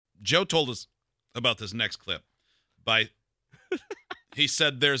Joe told us about this next clip. He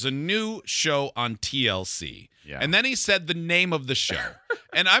said there's a new show on TLC. Yeah. And then he said the name of the show.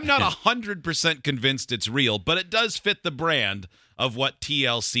 And I'm not 100% convinced it's real, but it does fit the brand of what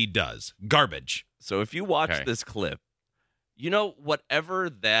TLC does. Garbage. So if you watch this clip, whatever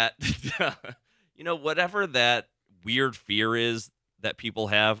that whatever that weird fear is that people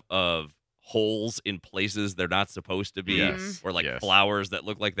have of holes in places they're not supposed to be, Yes. or like Yes. flowers that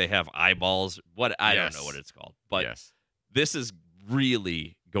look like they have eyeballs. I don't know what it's called, but this is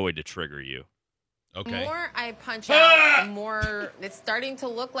really going to trigger you. Okay. The more I punch out, the more it's starting to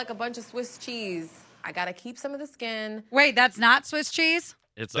look like a bunch of Swiss cheese. I gotta keep some of the skin. Wait, that's not Swiss cheese?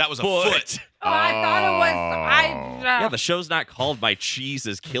 That was a foot. Oh, I thought it was. Yeah, the show's not called My Cheese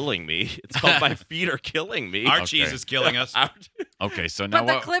is Killing Me. It's called My Feet Are Killing Me. Our cheese is killing us. Okay, so now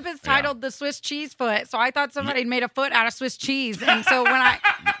But the clip is titled The Swiss Cheese Foot, so I thought somebody made a foot out of Swiss cheese. And so when I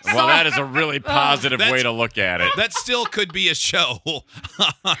Well, that is a really positive way to look at it. That still could be a show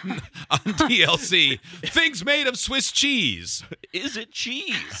on TLC. Things made of Swiss cheese. Is it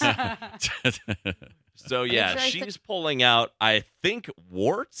cheese? So, yeah, she's pulling out, I think,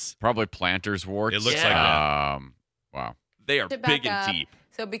 warts. Probably planter's warts. It looks like that. Wow. They are Back big up. and deep.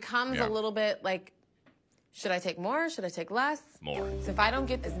 So it becomes a little bit like, should I take more? Should I take less? More. So if I don't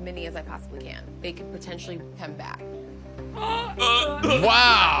get as many as I possibly can, they could potentially come back.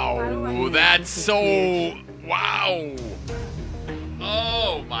 Wow. That's so... Wow.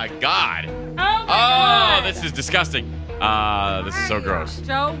 Oh, my God. Oh, my God. This is disgusting. This is so gross.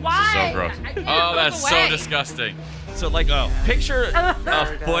 Joe, why? So gross. Oh, that's so disgusting. So, picture a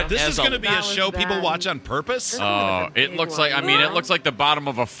foot. This as is going to be a show people watch on purpose? Oh, it looks like, it looks like the bottom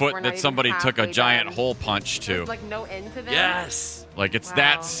of a foot that somebody took a giant hole punch to. There's like no end to them. Yes. Like, it's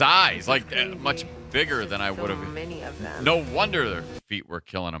that size. Like, much bigger than I would have. Many of them. No wonder their feet were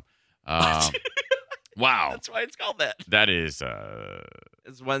killing them. Wow. That's why it's called that. That is...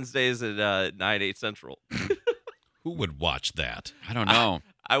 It's Wednesdays at 9, 8 Central. Who would watch that? I don't know.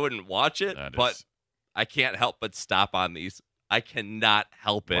 I wouldn't watch it, but I can't help but stop on these. I cannot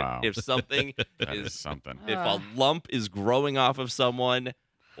help it. Wow. If something That is something. if a lump is growing off of someone,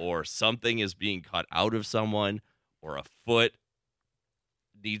 or something is being cut out of someone, or a foot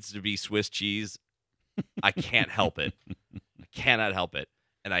needs to be Swiss cheese, I can't help it. I cannot help it.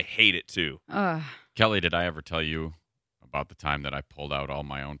 And I hate it too. Kelly, did I ever tell you about the time that I pulled out all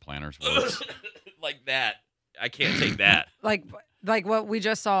my own planner's warts? Like that. I can't take that. Like what we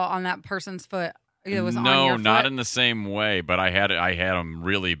just saw on that person's foot. It was on No, your not foot? in the same way, but I had them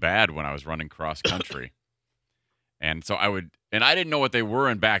really bad when I was running cross country. And so I didn't know what they were,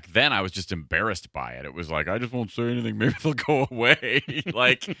 and back then I was just embarrassed by it. It was like, I just won't say anything, maybe they'll go away.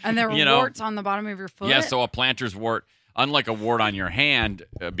 And there were warts on the bottom of your foot? Yeah, so a planter's wart, unlike a wart on your hand,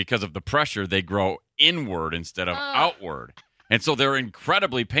 because of the pressure, they grow inward instead of outward. And so they're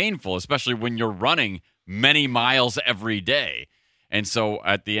incredibly painful, especially when you're running many miles every day. And so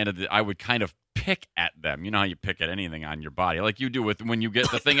at the end of I would kind of pick at them. You know how you pick at anything on your body, like you do when you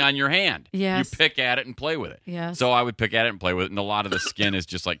get the thing on your hand. Yes. You pick at it and play with it. Yes. So I would pick at it and play with it, and a lot of the skin is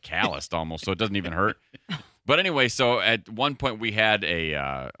just like calloused almost, so it doesn't even hurt. But anyway, so at one point we had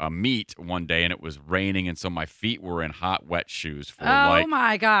a meet one day, and it was raining, and so my feet were in hot, wet shoes for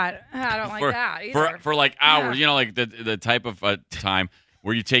my God. I don't like that either. for like hours. You know, like the type of time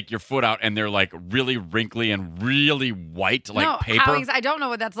where you take your foot out and they're like really wrinkly and really white, like paper. Howings, I don't know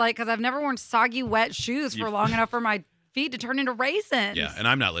what that's like because I've never worn soggy, wet shoes for long enough for my feet to turn into raisins. Yeah, and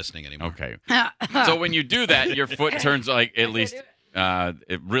I'm not listening anymore. Okay. So when you do that, your foot turns like at least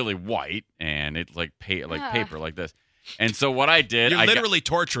it really white, and it's like paper like this. And so what I did, You're literally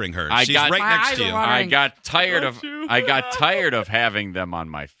torturing her. She's got, right next to you. I got tired of having them on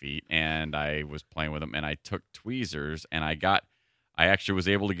my feet, and I was playing with them, and I took tweezers, and I actually was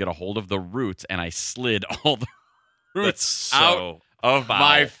able to get a hold of the roots, and I slid all the roots out of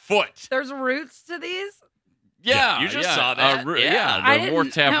my foot. There's roots to these? Yeah, you just saw that. The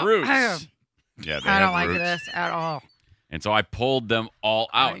warts have roots. Yeah, they I don't have like roots. this at all. And so I pulled them all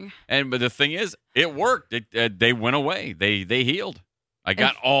out. But the thing is, it worked. They went away. They healed. I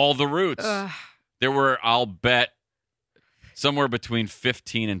got all the roots. There were, I'll bet, somewhere between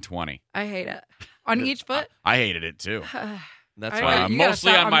 15 and 20. I hate it. On each foot? I hated it too. That's why.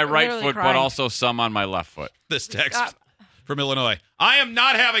 Mostly on my right foot, but also some on my left foot. This text from Illinois. I am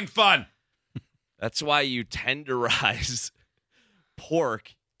not having fun. That's why you tenderize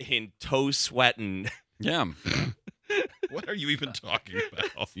pork in toe sweating. Yeah. What are you even talking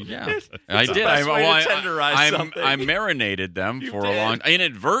about? Yeah, I did. best way to tenderize something. I marinated them for a long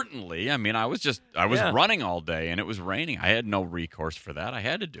inadvertently. I mean, I was running all day and it was raining. I had no recourse for that. I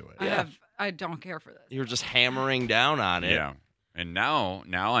had to do it. I don't care for this. You were just hammering down on it. Yeah. And now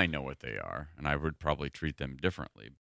I know what they are, and I would probably treat them differently.